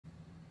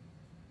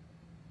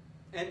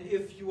And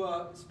if you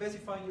are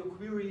specifying your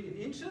query in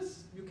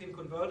inches, you can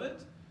convert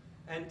it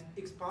and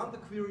expand the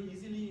query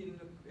easily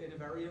in a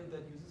variant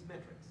that uses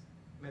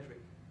metric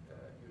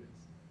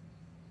units.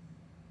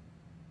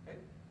 Okay.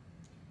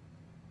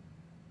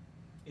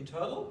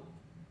 Internal,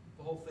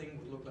 the whole thing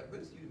would look like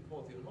this. You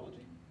import the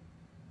ontology.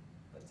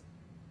 That's it.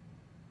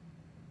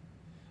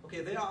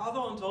 Okay, there are other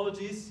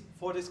ontologies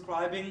for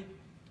describing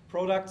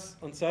products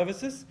and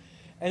services.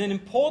 And an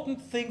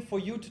important thing for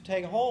you to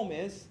take home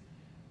is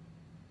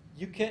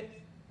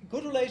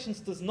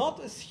GoodRelations does not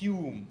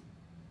assume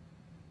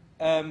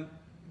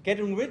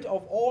getting rid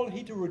of all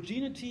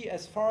heterogeneity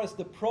as far as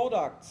the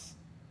product's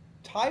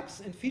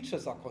types and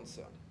features are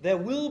concerned. There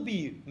will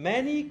be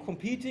many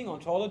competing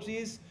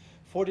ontologies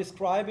for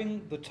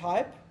describing the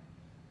type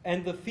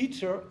and the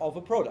feature of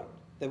a product.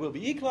 There will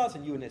be E-class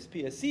and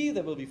UNSPSC,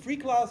 there will be free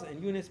class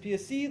and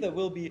UNSPSC, there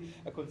will be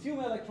a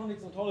consumer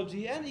electronics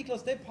ontology and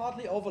E-class. They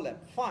partly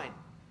overlap. Fine.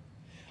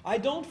 I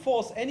don't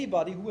force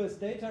anybody who has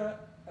data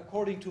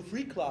according to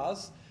free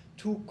class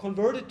to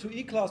convert it to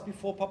E-class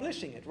before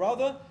publishing it.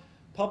 Rather,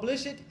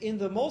 publish it in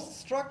the most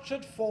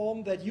structured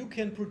form that you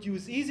can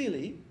produce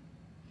easily,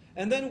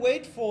 and then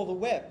wait for the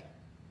web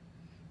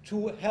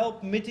to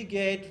help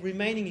mitigate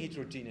remaining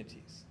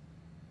heterogeneities.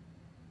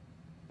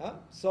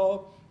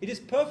 So it is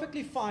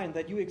perfectly fine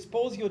that you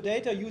expose your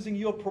data using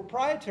your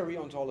proprietary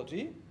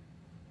ontology,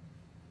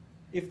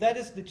 if that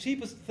is the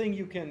cheapest thing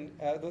you can,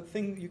 the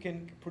thing you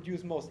can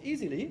produce most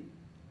easily,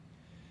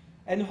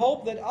 and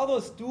hope that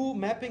others do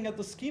mapping at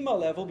the schema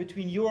level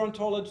between your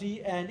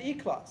ontology and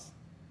E-class.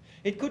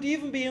 It could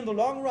even be in the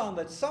long run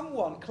that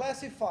someone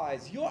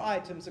classifies your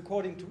items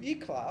according to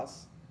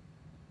E-class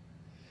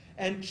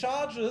and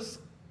charges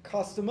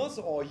customers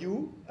or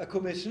you a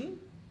commission,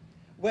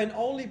 when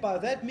only by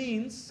that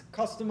means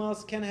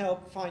customers can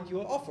help find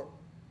your offer.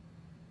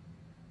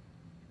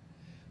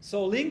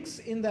 So links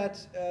in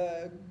that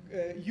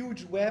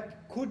huge web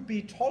could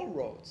be toll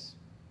roads.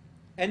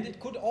 And it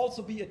could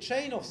also be a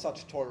chain of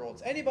such toll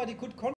roads. Anybody could